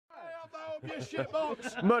up your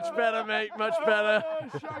shitbox. Much better, mate, much better.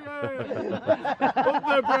 Shaggy. Up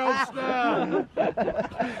the brown star.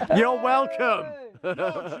 You're welcome.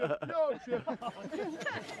 Yorkshire.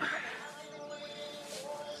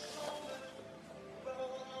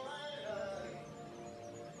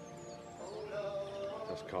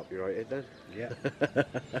 That's copyrighted then? Yeah.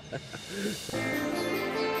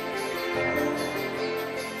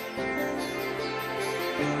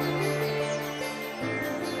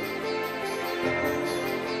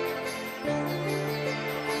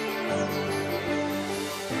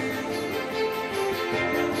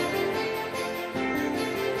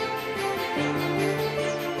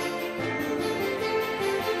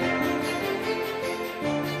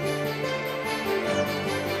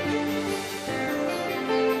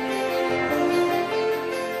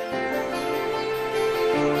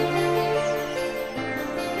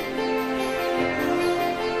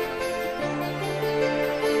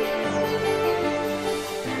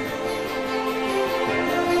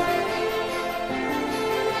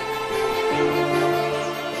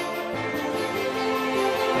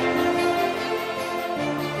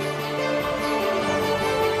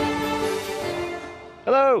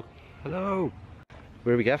 Hello. Hello.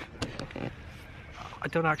 Where are we, Gav? I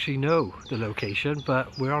don't actually know the location,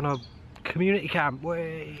 but we're on a community camp.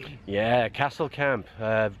 Way. Yeah, Castle Camp,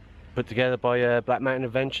 put together by Black Mountain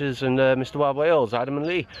Adventures and Mr. Wild Wales, Adam and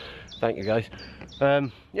Lee. Thank you, guys.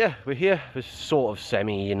 Yeah, we're here. We're sort of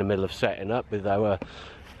semi in the middle of setting up with our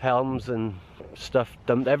helms and stuff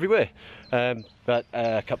dumped everywhere. But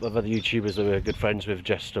a couple of other YouTubers that we're good friends with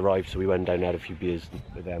just arrived, so we went down and had a few beers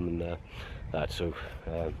with them and that. So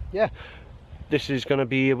yeah, this is going to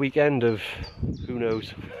be a weekend of who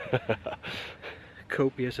knows.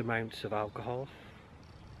 Copious amounts of alcohol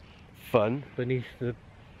Fun. beneath the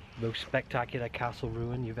most spectacular castle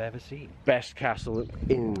ruin you've ever seen. Best castle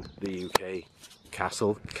in the UK.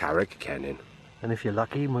 Castle Carreg Cennen. And if you're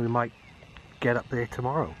lucky, we might get up there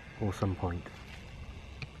tomorrow or some point.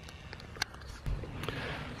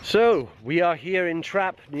 So we are here in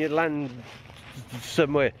Trap near land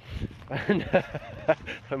somewhere, and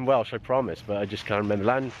I'm Welsh, I promise, but I just can't remember.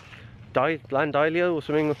 Landilio or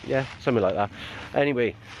something, yeah, something like that.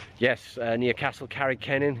 Anyway, yes, near Castle Carreg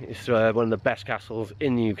Cennen. It's one of the best castles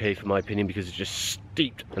in the UK, for my opinion, because it's just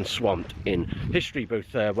steeped and swamped in history,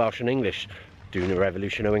 both Welsh and English, during the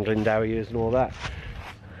Revolution of England years and all that.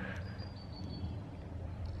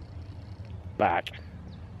 Back.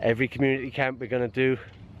 Every community camp we're going to do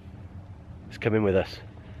is coming with us.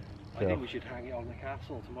 I think we should hang it on the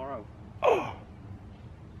castle tomorrow. Oh,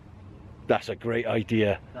 that's a great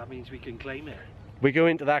idea. That means we can claim it. We go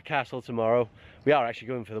into that castle tomorrow. We are actually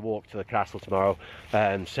going for the walk to the castle tomorrow.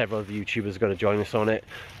 Several of the YouTubers are going to join us on it.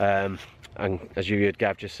 And as you heard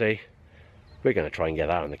Gav just say, we're going to try and get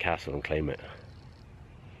that on the castle and claim it.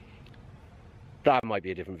 That might be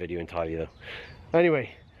a different video entirely though. Anyway,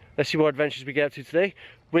 let's see what adventures we get up to today.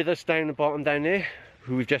 With us down the bottom down there,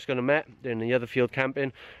 who we've just gone and met in the other field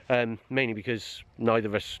camping, mainly because neither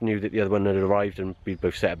of us knew that the other one had arrived and we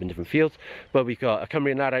both set up in different fields. But we've got a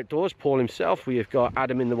Cumbrian lad outdoors, Paul himself. We have got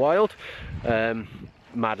Adam in the wild,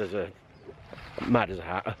 mad as a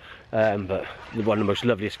hatter, but one of the most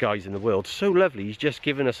loveliest guys in the world. So lovely, he's just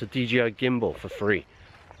given us a DJI gimbal for free.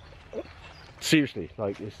 Seriously,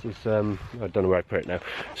 like this is I don't know where I put it now,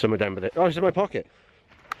 somewhere down by there. Oh, it's in my pocket.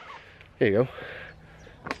 Here you go.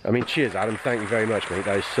 I mean, cheers Adam, thank you very much, mate.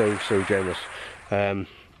 That is so generous. I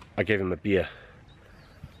gave him a beer.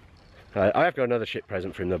 I have got another shit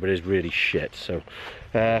present for him though, but it's really shit. So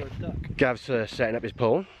Gav's setting up his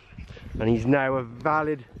pole, and he's now a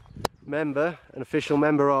valid member, an official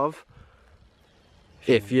member of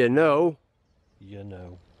If You Know, You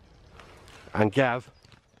know. and Gav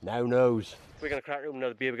now knows. We're going to crack open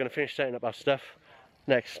another beer. We're going to finish setting up our stuff.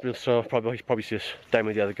 Next, so probably see us down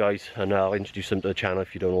with the other guys, and I'll introduce them to the channel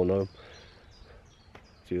if you don't all know them.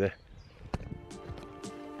 See you there.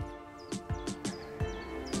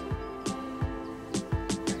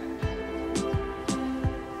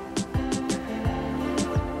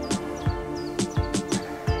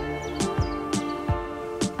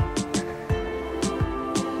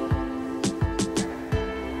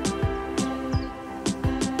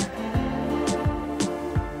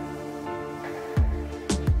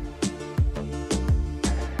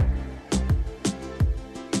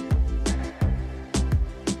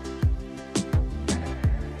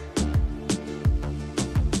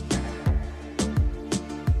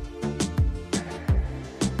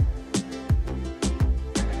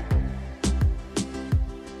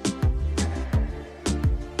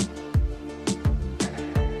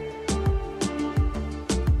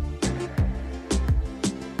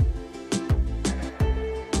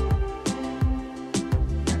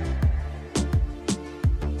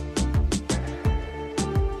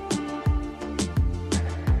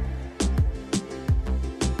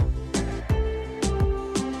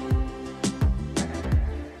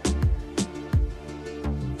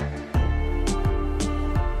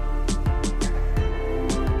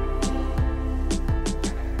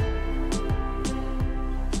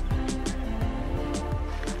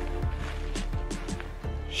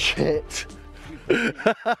 Shit.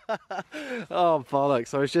 Oh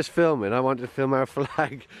bollocks, I was just filming. I wanted to film our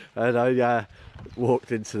flag and I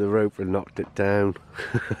walked into the rope and knocked it down.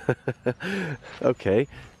 Okay.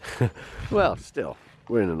 Well, still,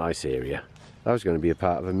 we're in a nice area. That was going to be a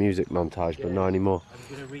part of a music montage, but not anymore.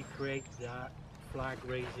 I'm going to recreate that flag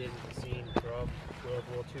raising scene from World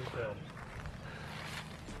War II film.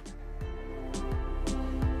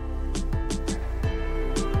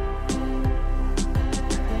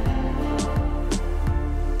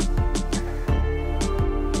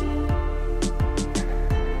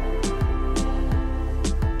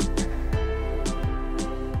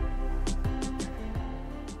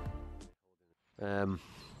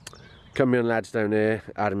 Cumbrian lads down there,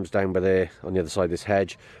 Adam's down by there on the other side of this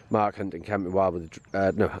hedge. Mark hunting camping wild with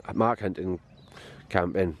Mark hunting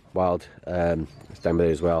camping wild is down by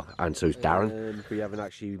there as well, and so's Darren. We haven't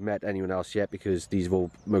actually met anyone else yet because these have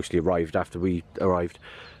all mostly arrived after we arrived.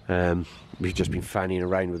 We've just been fanning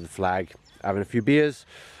around with the flag, having a few beers,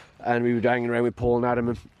 and we were hanging around with Paul and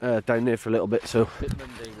Adam down there for a little bit. So a bit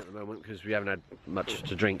mundane at the moment because we haven't had much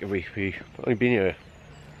to drink. We've only been here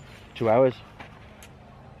 2 hours.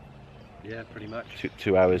 Yeah, pretty much.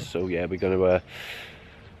 2 hours, so yeah, we're going to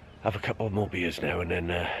have a couple more beers now and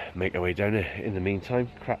then make our way down there. In the meantime,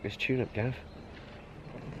 crack this tune up, Gav.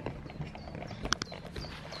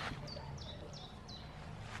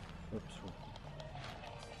 Oops.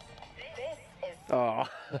 Oh.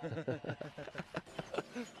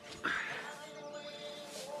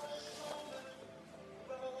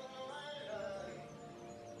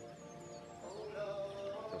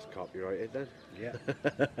 Copyrighted then? Yeah.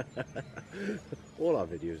 All our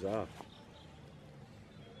videos are.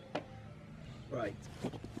 Right.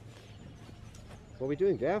 What are we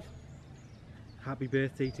doing, Gav? Happy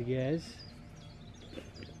birthday to Gez.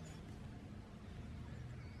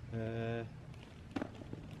 There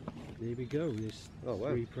we go. There's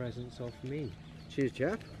 3 presents off me. Cheers,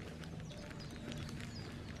 chap.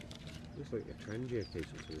 Looks like a Trangia case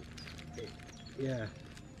or something. Yeah.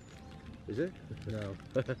 Is it? No.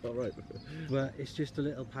 Alright. But it's just a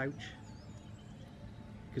little pouch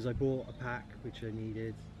because I bought a pack which I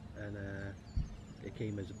needed, and it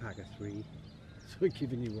came as a pack of 3, so I'm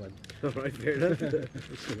giving you one. Alright, fair enough.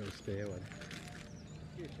 It's a little spare one.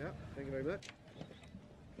 Cheers, chap. Thank you very much.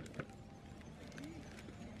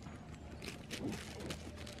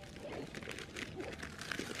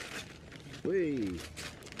 Whee!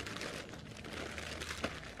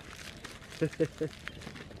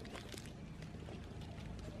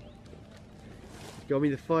 Got me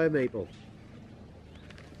the fire maple,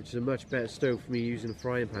 which is a much better stove for me using a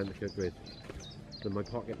frying pan to cook with than my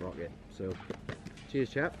pocket rocket. So, cheers,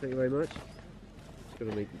 chap. Thank you very much. It's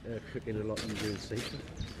going to make cooking a lot easier and safer.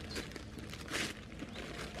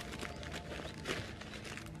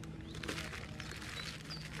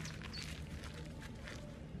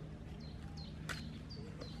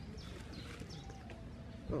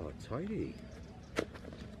 Oh, tidy.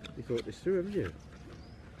 You thought this through, haven't you?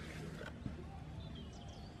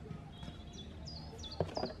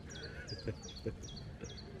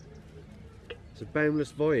 It's a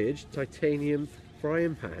Boundless Voyage titanium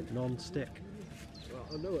frying pan. Non-stick. Well,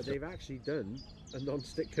 I know what they've actually done, a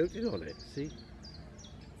non-stick coating on it. See?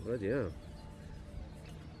 Bloody hell.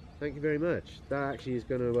 Thank you very much. That actually is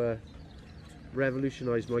going to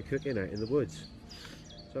revolutionise my cooking out in the woods.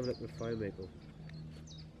 Let's have a look with fire maple.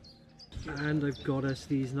 And I've got us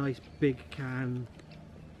these nice big can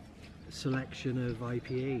selection of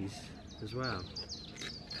IPAs as well.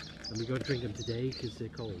 And we've got to drink them today because they're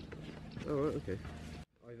cold. Oh, right, okay.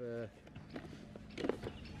 I've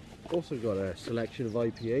also got a selection of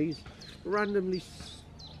IPAs randomly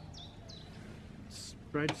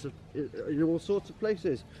spread in all sorts of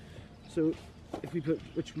places. So if we put,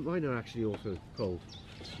 which mine are actually also cold.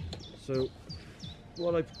 So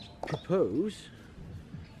what I propose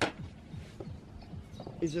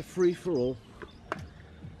is a free-for-all.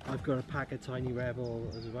 I've got a pack of Tiny Rebel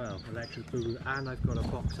as well, electric boogaloo, and I've got a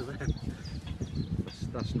box of them.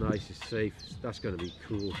 That's nice, it's safe, that's going to be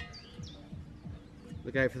cool.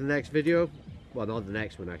 Look out for the next video. Well, not the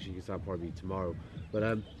next one actually, because that'll probably be tomorrow. But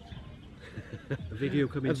a video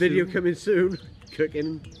coming a video coming soon.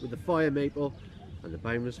 Cooking with the fire maple and the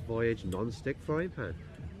Boundless Voyage non-stick frying pan.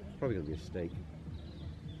 Probably going to be a steak.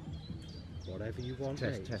 Whatever you want,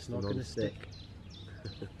 Test it's not going to stick.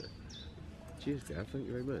 Cheers, Gav, thank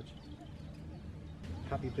you very much.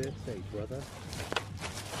 Happy birthday, brother.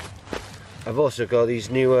 I've also got these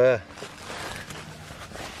new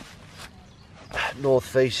North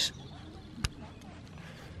Face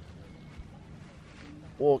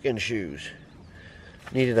walking shoes.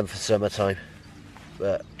 Needed them for summertime.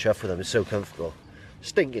 but chuffed with them. It's so comfortable.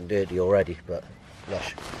 Stinking dirty already, but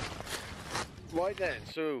lush. Right then,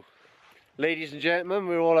 so ladies and gentlemen,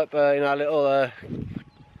 we're all up in our little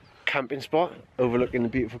camping spot overlooking the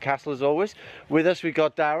beautiful castle as always. With us we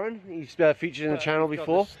got Darren. He's featured in the channel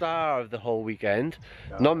before. The star of the whole weekend,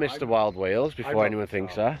 not Mr. Wild Wales before anyone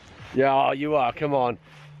thinks that. Yeah, you are, come on.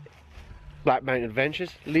 Black Mountain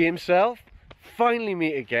Adventures. Lee himself, finally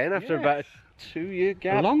meet again after about a 2-year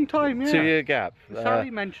gap. A long time, yeah. 2-year gap. Sally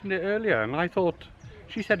mentioned it earlier and I thought,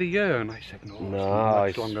 she said a year and I said no,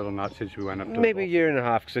 it's much longer than that since we went up to maybe a year and a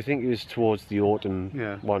half, because I think it was towards the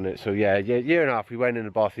autumn one. So yeah, year and a half. We went in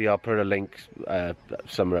the bothy. I'll put a link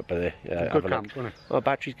somewhere up there. Good camp, wasn't it? Oh,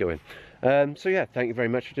 battery's going. So yeah, thank you very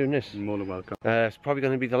much for doing this. You're more than welcome. It's probably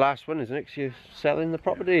going to be the last one, isn't it? 'Cause you're selling the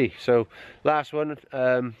property. So last one.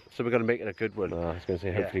 So we're going to make it a good one. I was going to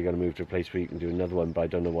say hopefully you're going to move to a place where you can do another one, but I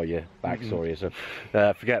don't know what your backstory is. So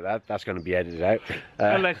forget that. That's going to be edited out.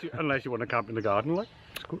 Unless you want to camp in the garden, like.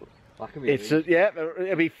 It's cool. It's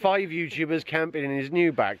it'll be 5 YouTubers camping in his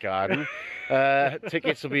new back garden.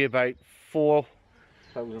 Tickets will be about £4.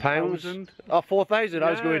 Oh, 4,000.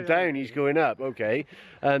 I was going down. He's going up. Okay.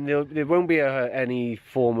 There won't be any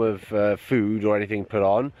form of food or anything put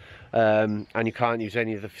on, and you can't use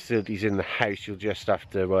any of the facilities in the house. You'll just have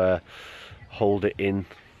to hold it in.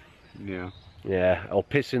 Yeah. Yeah, or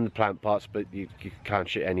piss in the plant pots, but you can't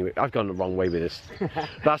shit anyway. I've gone the wrong way with this.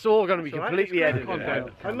 That's all going to be completely edited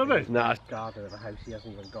out. I love it. Nah, Garden of a house he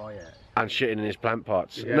hasn't even got yet. and shitting in his plant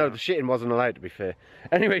pots. Yeah. No, the shitting wasn't allowed, to be fair.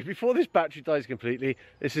 Anyway, before this battery dies completely,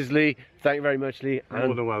 this is Lee. Thank you very much, Lee.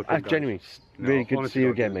 More than welcome. Genuinely, really good to see you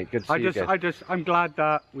again, mate. Good to see you again. I'm glad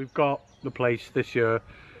that we've got the place this year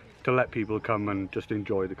to let people come and just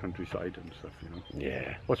enjoy the countryside and stuff, you know.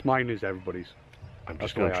 Yeah. What's mine is everybody's. I'm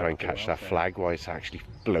just going to try and catch that flag while it's actually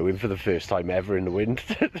blowing for the first time ever in the wind.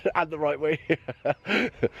 And the right way.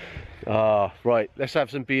 Right, let's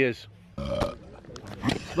have some beers.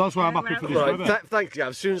 That's why I'm happy for this weather. Thanks, Gav.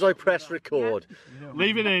 As soon as I press record.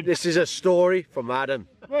 Leave it in. This is a story from Adam.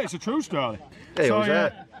 Well, it's a true story. Hey, so, what's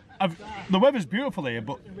that? The weather's beautiful here,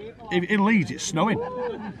 but in Leeds it's snowing.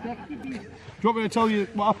 Do you want me to tell you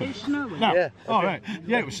what happened? It's snowing? No. Yeah. Oh, right.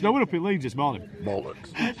 Yeah, it was snowing up in Leeds this morning.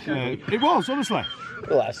 Bollocks. It was, honestly.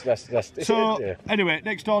 Well, that's So, yeah. Anyway,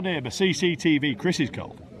 next door neighbour, CCTV, Chris is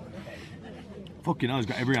called. Fucking hell, he's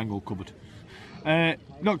got every angle covered.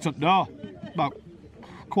 Knocked on the door, about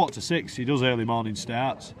 5:45, he does early morning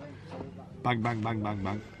starts. Bang, bang, bang, bang,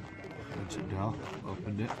 bang. Went to the door,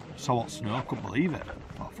 opened it, saw what snow, couldn't believe it.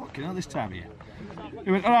 Oh, fucking hell, this time of year.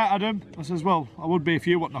 He went, alright Adam. I says, well, I would be if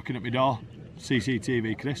you weren't knocking at my door.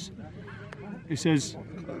 CCTV, Chris. He says,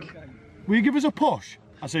 will you give us a push?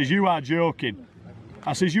 I says, you are joking.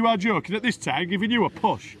 I says, you are joking at this time, giving you a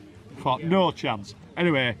push. I thought, no chance.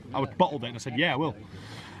 Anyway, I bottled it and I said, yeah, I will.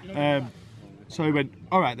 So he went,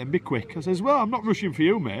 alright then, be quick. I says, well, I'm not rushing for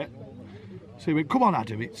you, mate. So he went, come on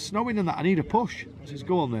Adam, it's snowing and that, I need a push. I says,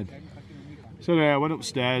 go on then. So I went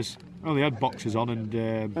upstairs, I only had boxes on and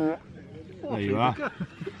there you are.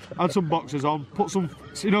 Had some boxes on, put some,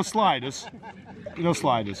 sliders.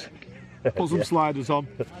 Put some sliders on,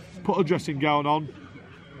 put a dressing gown on.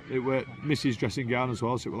 It were Mrs. dressing gown as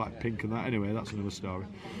well, so it was like pink and that. Anyway, that's another story.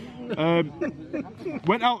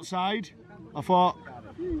 Went outside, I thought,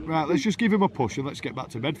 right, let's just give him a push and let's get back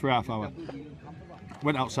to bed for half hour.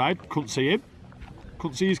 Went outside, couldn't see him,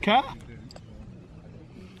 couldn't see his car.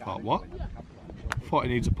 Thought, what? Thought he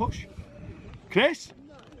needs a push. Chris,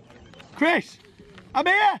 I'm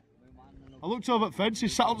here! I looked over at the fence,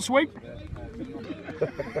 he's sat on the swing.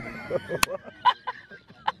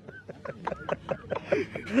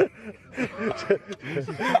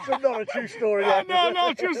 But not a true story.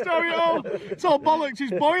 No, true story at all. It's all bollocks,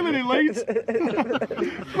 it's boiling in Leeds.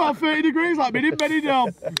 About 30 degrees like me in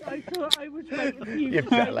Benidorm. I thought I was waiting for you. You're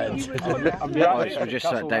right, so we just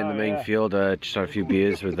sat down the main field, just had a few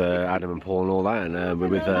beers with Adam and Paul and all that, and we're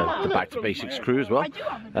with the Back to Basics crew as well.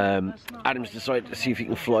 Adam's decided to see if he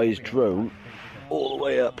can fly his drone all the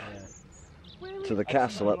way up to the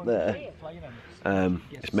castle up there.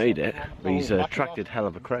 It's made it, but he's attracted hell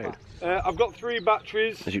of a crowd. I've got 3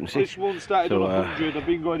 batteries. As you can see. This one started on 100. I've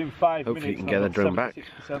been going in 5 minutes. Hopefully you can get the drone back.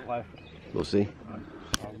 Left. We'll see.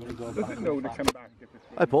 Does it know to come back?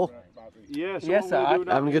 Hi Paul. Yeah, so yes, sir.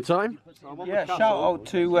 Having a good time? Yeah, shout out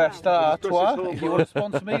to Stella Artois. If you want to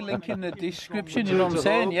sponsor me, link in the description, you know what I'm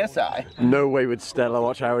saying? Yes, I. No way would Stella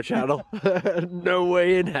watch our channel. No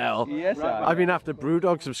way in hell. Yes, I. I've been after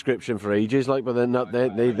Brewdog subscription for ages, like, but they're not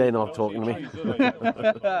talking to me.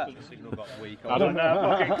 I don't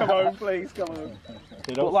know. Come on, please, come on.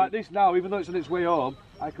 But like this now, even though it's on its way home,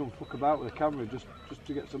 I can fuck about with the camera just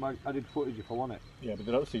to get some added footage if I want it. Yeah, but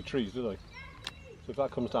they don't see trees, do they? So if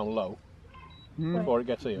that comes down low, before it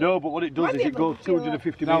gets here. No, but what it does is it goes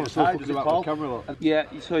 250 metres high, does it, Paul? Yeah,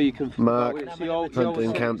 so you can. Mark,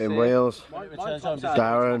 hunting camp in Wales.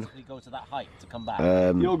 Darren. Go to that height to come back.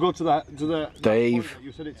 You'll go to the Dave.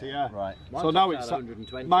 You said it to, yeah. Right. So now it's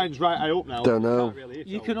mine's right high up now. Don't know.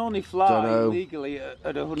 You can only fly legally at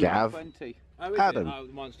 120.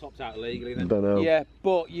 Adam. Mine's topped out illegally then. Don't know. Yeah,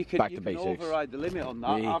 but you can, Back to basics. override the limit on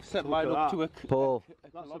that. Yeah. I've set mine up to a Paul.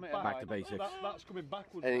 kilometre. Back to basics. That's coming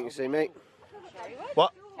backwards. Anything to say, mate?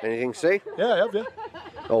 What? Anything to say? Yeah, I have, yeah.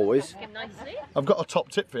 Always. I've got a top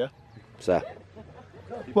tip for you. So.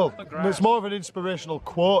 Well, it's more of an inspirational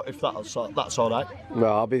quote, if that's all right. No,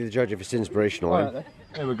 I'll be the judge if it's inspirational. All right, then.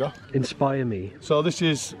 Here we go. Inspire me. So this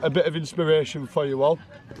is a bit of inspiration for you all.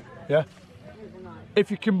 Yeah.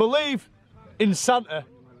 If you can believe in Santa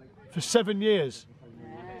for 7 years,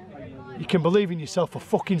 you can believe in yourself for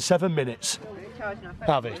fucking 7 minutes.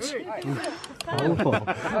 Have it.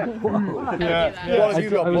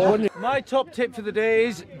 My top tip for the day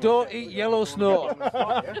is don't eat yellow snow.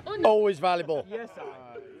 Always valuable. Yes.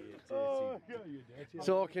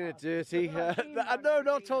 Talking of dirty. No,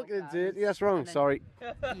 not talking of dirty. That's wrong. Sorry.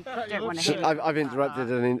 I've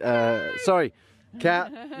interrupted. Sorry.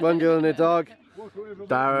 Cat, one girl and a dog.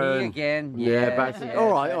 Darren. Me again. Yeah, back to.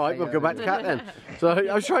 All right. We'll go back to Cat then. So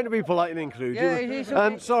I was trying to be polite and inclusive. Yeah, he's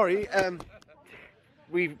okay. Sorry.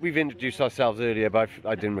 We've introduced ourselves earlier, but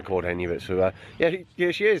I didn't record any of it. So yeah,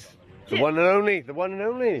 here she is. The one and only. The one and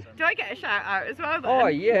only. Do I get a shout out as well then? Oh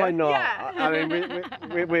yeah. Why not? Yeah. I mean,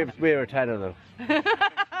 we're a tenner though.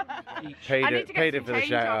 Paid it for the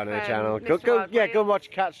shout out on the channel. Go and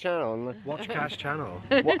watch Cat's channel. Watch Cat's channel.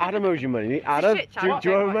 What, Adam owes you money. Adam, do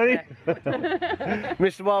you owe money?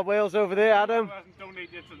 Mr. Wild Wales over there, Adam.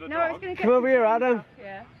 No, I was going to Come over here, Adam.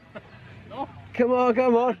 Yeah. Come on,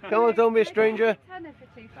 don't be a stranger. Tenner for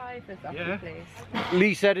 2.5 or something, please.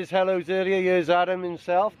 Lee said his hellos earlier. Here's Adam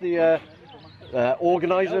himself, the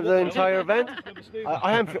organiser of the entire event.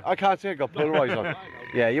 I can't say I got polarised on.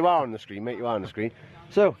 Yeah, you are on the screen, mate. You are on the screen.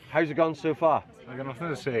 So, how's it gone so far? I got nothing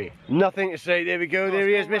to say. Nothing to say. There we go. There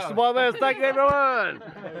he is, Mr. Wild Wales. Thank you, everyone.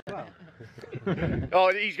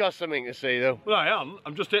 Oh, he's got something to say though. Well, I am.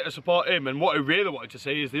 I'm just here to support him, and what I really wanted to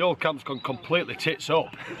say is the old camp's gone completely tits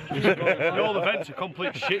up. The whole event's a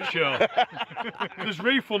complete shit show. There's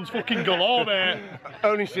refunds fucking galore, mate.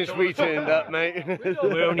 Only since we turned up, mate.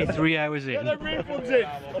 We're only 3 hours in. Get them refunds in.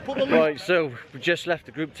 I'll put them in. Right, so we just left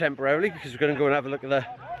the group temporarily because we're going to go and have a look at the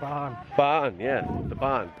barn. Yeah, the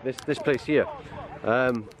barn. This place here.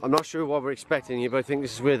 I'm not sure what we're expecting here, but I think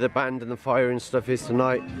this is where the band and the fire and stuff is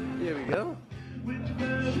tonight. Here we go.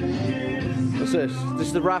 What's this? This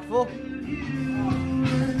is the raffle?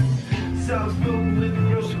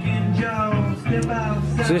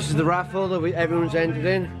 So this is the raffle that everyone's entered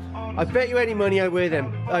in. I bet you any money I win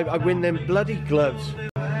them bloody gloves.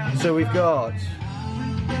 So we've got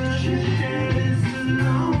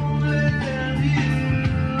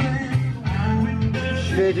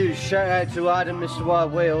fair dues, shout out to Adam, Mr.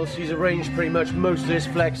 Wild Wales. He's arranged pretty much most of this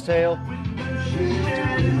flex tail.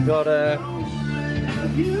 We've got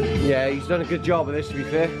yeah, he's done a good job of this, to be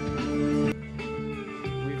fair.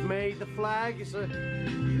 We've made the flag. It's a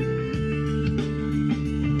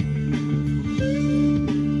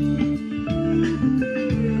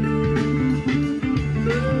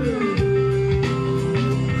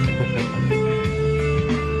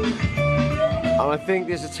and I think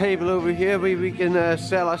there's a table over here where we can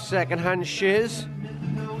sell our second-hand shares.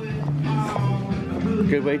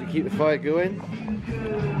 Good way to keep the fire going.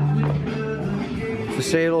 For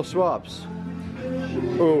sale or swaps.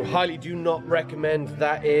 Oh, highly do not recommend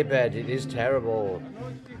that airbed. It is terrible.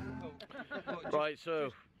 Right, so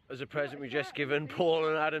as a present we've just given Paul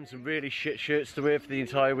and Adam some really shit shirts to wear for the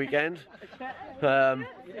entire weekend,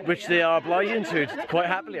 which they are obliging to quite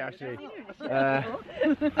happily, actually.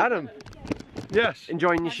 Adam. Yes.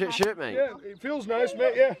 Enjoying your shit shirt, mate? Yeah, it feels nice,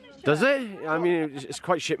 mate, yeah. Does it? I mean, it's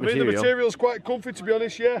quite shit material. The material's quite comfy, to be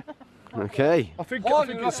honest, yeah. Okay. I think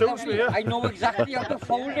it suits me, yeah. I know exactly how to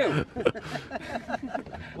fold you.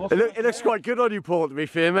 It looks quite good on you, Paul, to be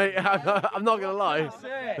fair, mate. I'm not going to lie.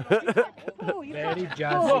 Very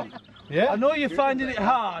jazzy. Yeah. I know you're finding it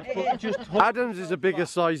hard, but just... Adam's is a bigger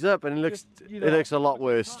size up and it looks a lot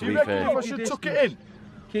worse, to be fair. I should tuck it in.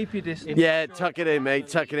 Keep your distance. Yeah, tuck it in, mate.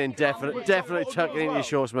 Tuck it in. Definitely tuck it in your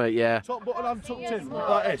shorts, mate. Yeah. Top button I'm tucked in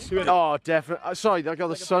like this. Oh, definitely. Sorry, I got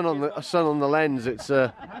the sun on the lens. It's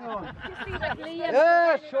Yeah,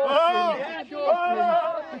 Yeah, short.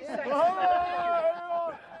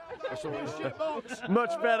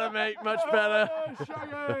 Much better, mate, much better.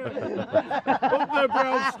 Up the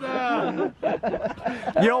brown star.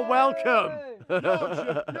 You're welcome.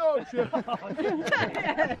 Yorkshire.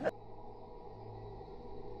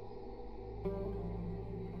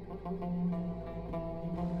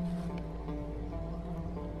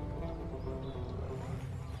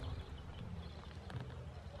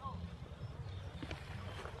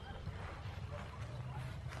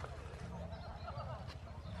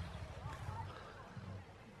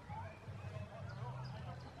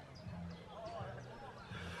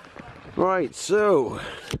 Right, so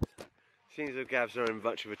seems as Gav's not in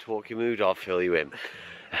much of a talky mood, I'll fill you in.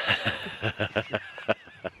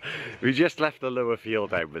 We just left the lower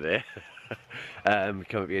field over there. Come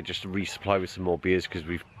up here just to resupply with some more beers because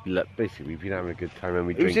we've been having a good time and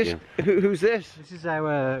we're drinking. Who's this? This is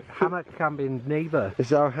our hammock camping neighbour. This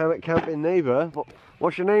is our hammock camping neighbour.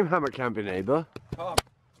 What's your name, hammock camping neighbour? Tom.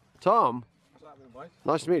 Tom? What's happening, boys?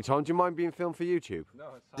 Nice to meet you, Tom. Do you mind being filmed for YouTube? No,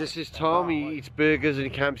 it's This is Tom. He eats burgers and he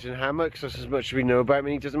camps in hammocks. That's as much as we know about him,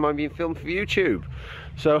 and he doesn't mind being filmed for YouTube.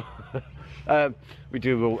 So we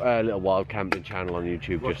do a little wild camping channel on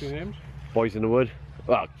YouTube. What's just your names? Boys in the Wood.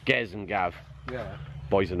 Well, Gez and Gav. Yeah.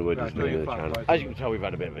 Boys in the Wood Yeah, is the name of the fun, channel. Boys in As the you can tell, we've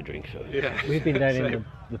had a bit of a drink. So. Yeah. We've been down in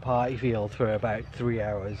the party field for about 3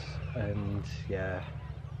 hours, and yeah.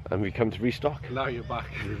 And we come to restock. Now you're back.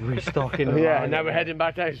 We're restocking. Yeah, now we're heading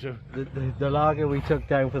back down. So. The lager we took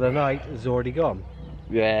down for the night is already gone.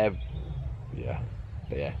 Yeah.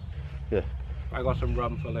 I got some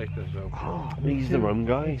rum for later, so. He's the rum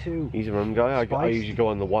guy. Me too. He's a rum guy. I usually go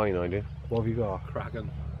on the wine, I do. What have you got? Cracking.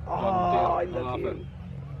 Oh, I Rum deal. love I'll you. have it.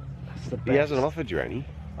 That's the best. He hasn't offered you any.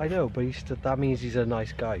 I know, but that means he's a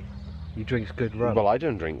nice guy. He drinks good rum. Well, I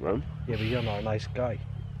don't drink rum. Yeah, but you're not a nice guy.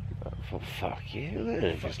 For fuck you,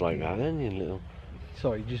 then. Just like that, then, you little.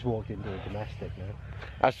 Sorry, you just walked into a domestic now.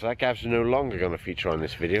 As for that, Gav's no longer going to feature on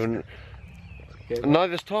this video, and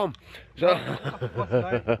neither's Tom. So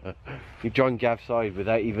you joined Gav's side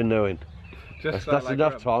without even knowing. That's like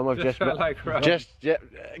enough, rum. Tom. I've just like rum.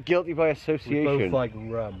 guilty by We association. both like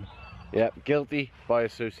rum. Yeah, guilty by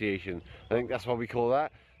association. I think that's what we call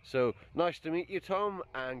that. So nice to meet you, Tom,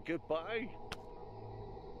 and goodbye.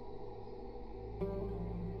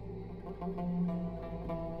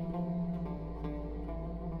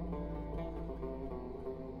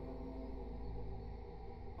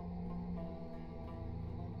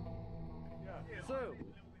 So,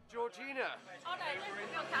 Georgina.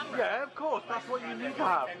 Yeah, of course. That's what you need to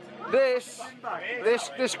have.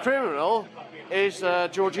 This criminal is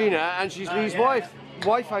Georgina, and she's Lee's wife.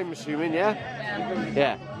 I'm assuming, yeah.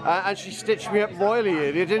 Yeah. And she stitched me up royally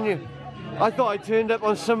earlier, didn't you? I thought I turned up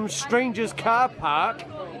on some stranger's car park.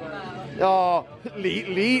 Oh,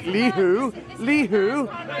 Lee who? Lee who?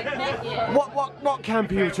 What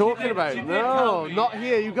camp are you talking about? No, not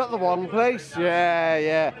here. You got the wrong place.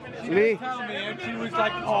 Yeah. Lee. Tell me, and she was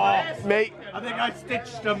like, "Oh, Mate. I think I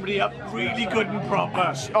stitched somebody up really good and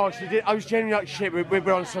proper." Oh, she did. I was genuinely like, shit,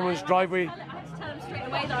 we're on someone's driveway.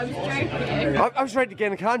 I was ready to get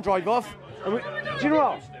in the car and drive off. And do you know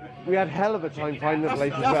what? We had hell of a time finding the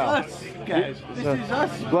place as well. That's us, guys. This is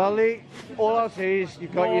us. Well, Lee, all I'll say is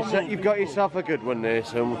you've got yourself a good one there.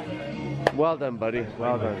 So, well done, buddy.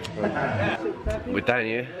 Well done. We're down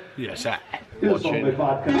here. Yes, sir. Watching. Having a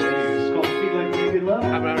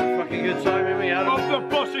fucking good time, haven't we, Adam? Of the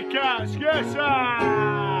Pussycats, yes, sir.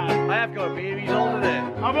 I have got a beer. He's holding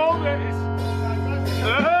it. I'm all this.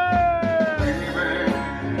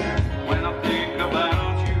 When I think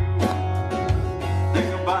about you,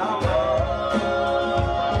 think about love.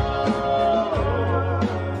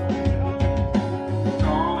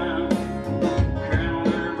 Darling, can't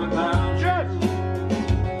live without you.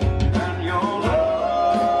 And your love.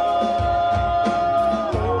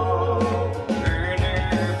 And if I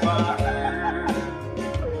hear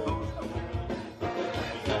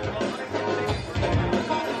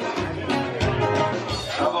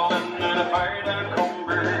traveling in a fight at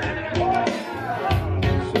Cumbrian.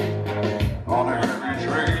 On every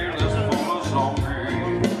trail is full of zombie.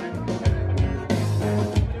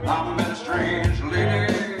 I met a strange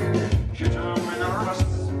lady. She took me nervous.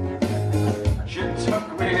 She took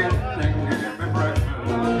me in and gave me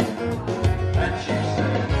breakfast. And she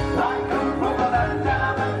said, like a rubber and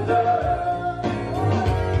diamond dust.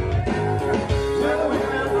 Well, we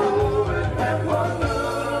went rolling and was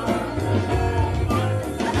love.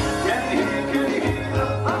 Can you hear the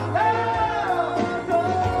thunder?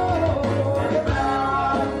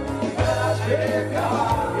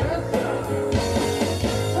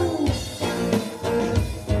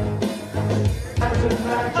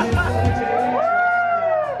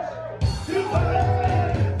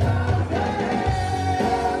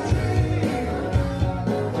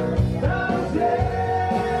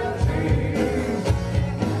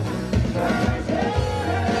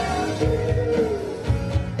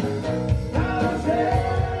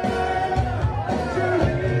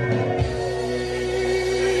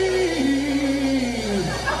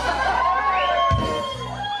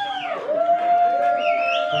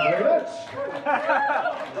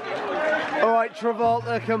 Alright,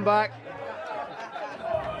 Travolta, come back.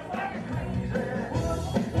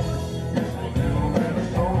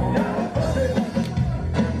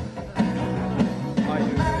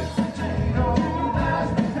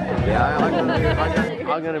 Yeah,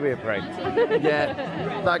 I'm gonna be a prick. Yeah,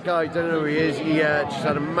 that guy, don't know who he is. He just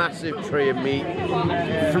had a massive tray of meat,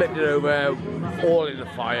 flipped it over, all in the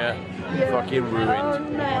fire, fucking ruined. Oh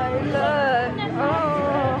no, look.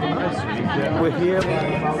 Oh. We're here.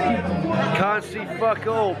 Can't see fuck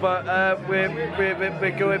all, but we're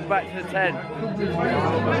going back to the tent.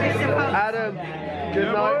 Adam,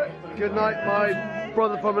 good night. Good night, my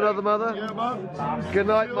brother from another mother. Good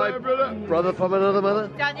night, my brother from another mother.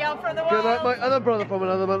 Danielle from the wall. Good night, my other brother from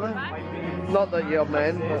another mother. Not that you're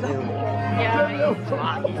men, but you know. Yeah.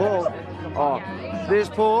 Paul. Oh, there's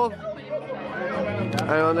Paul.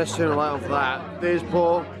 Hang on, let's turn the light on for that. There's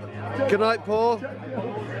Paul. Good night, Paul. Good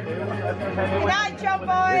night, John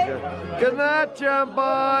boy. Good night, John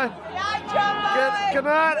boy. Good night, John boy. Good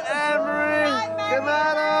night, Anne-Marie. Good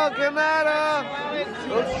night, all. Good night, all.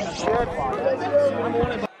 Oh, shit.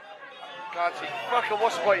 Can't see. Fucking,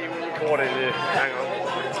 what's the point you recording here? Hang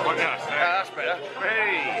on. That's better.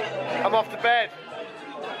 Hey. I'm off to bed.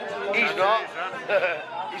 He's not.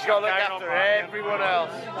 He's got to look after everyone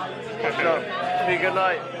else. So, be good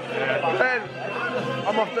night. Ben,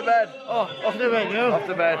 I'm off to bed. Oh, off to bed, you? Off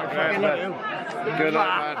to bed. Good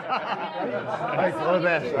night, man. All the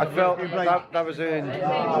best. I felt that was earned.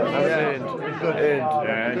 That was earned.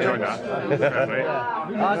 Yeah, enjoyed that.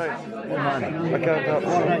 I can't help.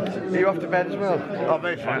 Are you off to bed as well? Oh,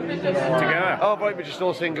 very fun. Together. Oh, right, we're just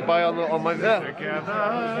all saying goodbye on my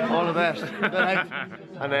Together. All the best.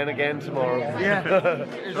 And then again tomorrow. Yeah.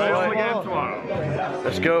 All again tomorrow.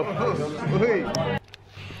 Let's go.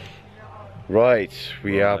 Right,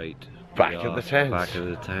 we are back at the tent. Back at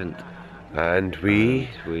the tent. And we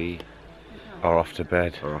are off to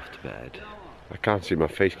bed. I can't see my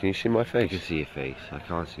face. Can you see my face? I can see your face. I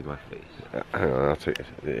can't see my face. Hang on, I'll take it.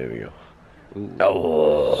 There we go. Ooh,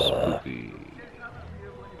 oh, spooky.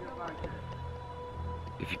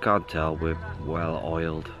 If you can't tell, we're well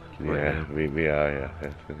oiled. Yeah, we are.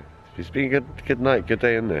 Yeah. It's been a good night, good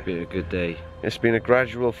day, isn't it? Been a good day. It's been a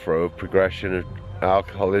gradual progression of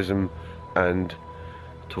alcoholism and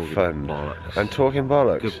talking fun bollocks. And talking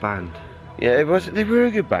bollocks. Good band. Yeah, it was. They were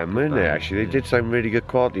a good band, weren't they? Actually, they did sound really good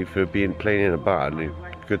quality for being playing in a bar. And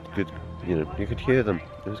good. You know, you could hear them.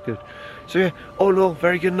 It was good. So yeah. Oh no,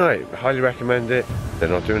 very good night. Highly recommend it. They're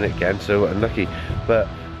not doing it again, so unlucky. But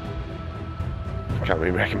can't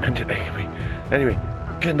really recommend it. Anyway,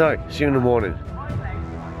 good night. See you in the morning.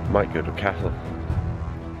 Might go to Castle.